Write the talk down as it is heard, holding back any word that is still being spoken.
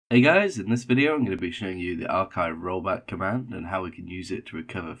Hey guys, in this video I'm going to be showing you the Archive Rollback command and how we can use it to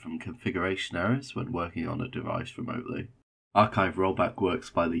recover from configuration errors when working on a device remotely. Archive Rollback works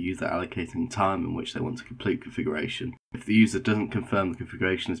by the user allocating time in which they want to complete configuration. If the user doesn't confirm the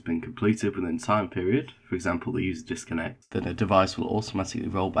configuration has been completed within the time period, for example the user disconnects, then a device will automatically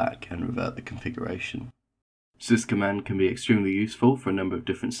roll back and revert the configuration. So this command can be extremely useful for a number of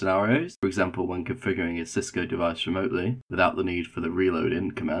different scenarios, for example when configuring a Cisco device remotely without the need for the reload in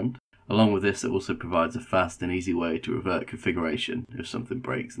command. Along with this, it also provides a fast and easy way to revert configuration if something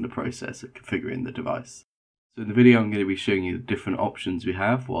breaks in the process of configuring the device. So in the video I'm going to be showing you the different options we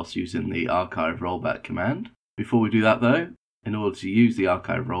have whilst using the Archive Rollback command. Before we do that though, in order to use the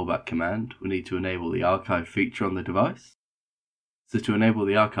Archive Rollback command, we need to enable the archive feature on the device. So to enable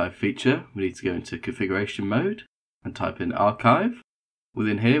the archive feature, we need to go into configuration mode and type in archive.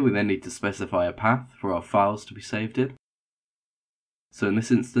 Within here, we then need to specify a path for our files to be saved in. So in this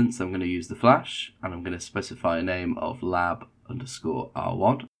instance, I'm going to use the flash and I'm going to specify a name of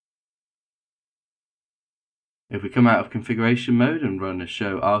lab_r1. If we come out of configuration mode and run a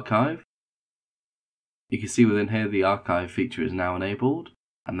show archive, you can see within here the archive feature is now enabled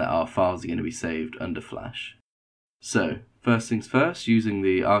and that our files are going to be saved under flash. So first things first, using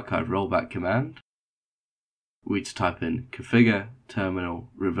the Archive Rollback command, we need to type in configure terminal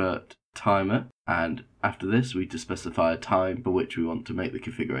revert timer, and after this we need to specify a time for which we want to make the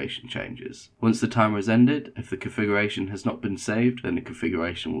configuration changes. Once the timer is ended, if the configuration has not been saved, then the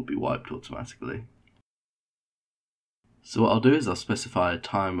configuration will be wiped automatically. So what I'll do is I'll specify a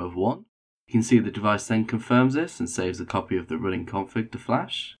time of 1. You can see the device then confirms this and saves a copy of the running config to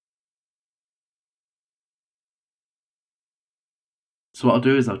flash. So what I'll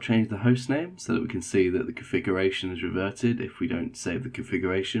do is I'll change the host name so that we can see that the configuration is reverted if we don't save the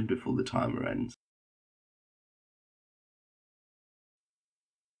configuration before the timer ends.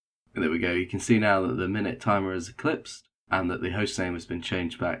 And there we go, you can see now that the minute timer is eclipsed and that the host name has been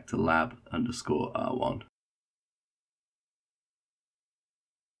changed back to lab_r1.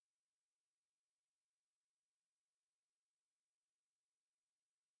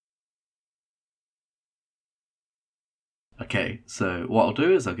 Okay, so what I'll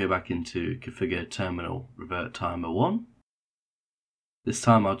do is I'll go back into configure terminal revert timer 1. This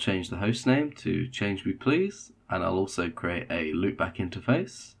time I'll change the host name to change me please, and I'll also create a loopback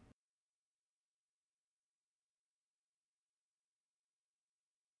interface.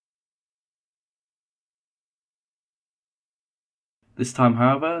 This time,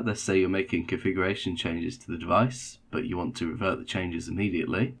 however, let's say you're making configuration changes to the device, but you want to revert the changes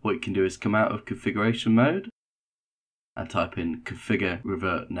immediately. What you can do is come out of configuration mode and type in configure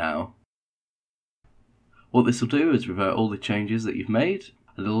revert now. What this will do is revert all the changes that you've made,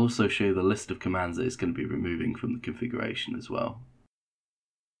 and it'll also show you the list of commands that it's going to be removing from the configuration as well.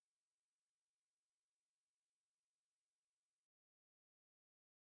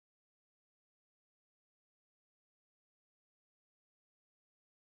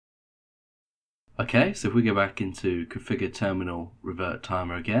 Okay, so if we go back into configure terminal revert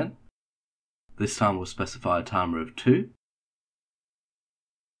timer again, this time we'll specify a timer of 2.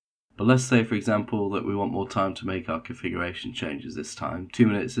 But let's say, for example, that we want more time to make our configuration changes this time. 2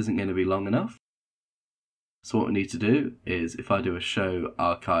 minutes isn't going to be long enough. So what we need to do is, if I do a show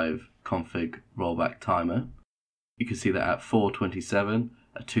archive config rollback timer, you can see that at 4:27,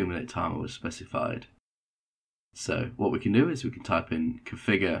 a 2-minute timer was specified. So what we can do is we can type in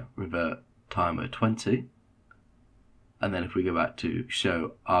configure revert timer 20. And then if we go back to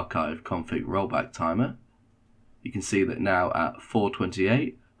show archive config rollback timer, you can see that now at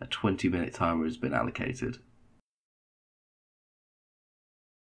 4:28, a 20-minute timer has been allocated.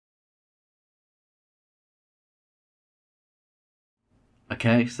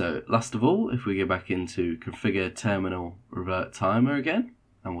 Okay, so last of all, if we go back into configure terminal revert timer again,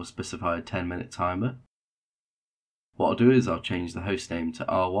 and we'll specify a 10-minute timer, what I'll do is I'll change the host name to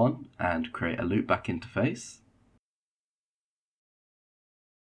R1 and create a loopback interface.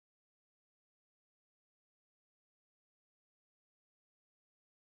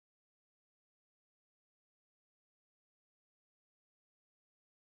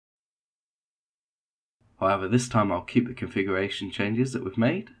 However, this time I'll keep the configuration changes that we've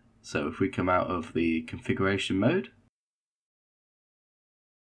made. So if we come out of the configuration mode,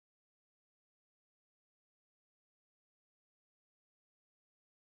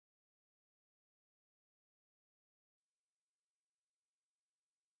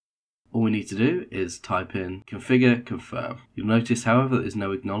 all we need to do is type in configure confirm. You'll notice, however, that there's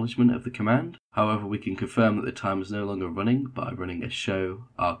no acknowledgement of the command. However, we can confirm that the timer is no longer running by running a show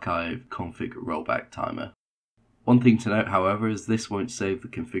archive config rollback timer. One thing to note, however, is this won't save the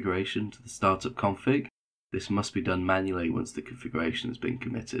configuration to the startup config. This must be done manually once the configuration has been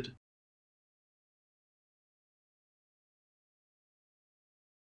committed.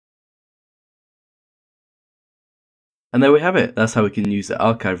 And there we have it. That's how we can use the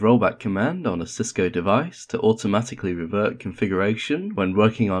Archive Rollback command on a Cisco device to automatically revert configuration when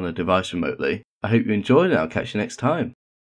working on a device remotely. I hope you enjoyed and I'll catch you next time.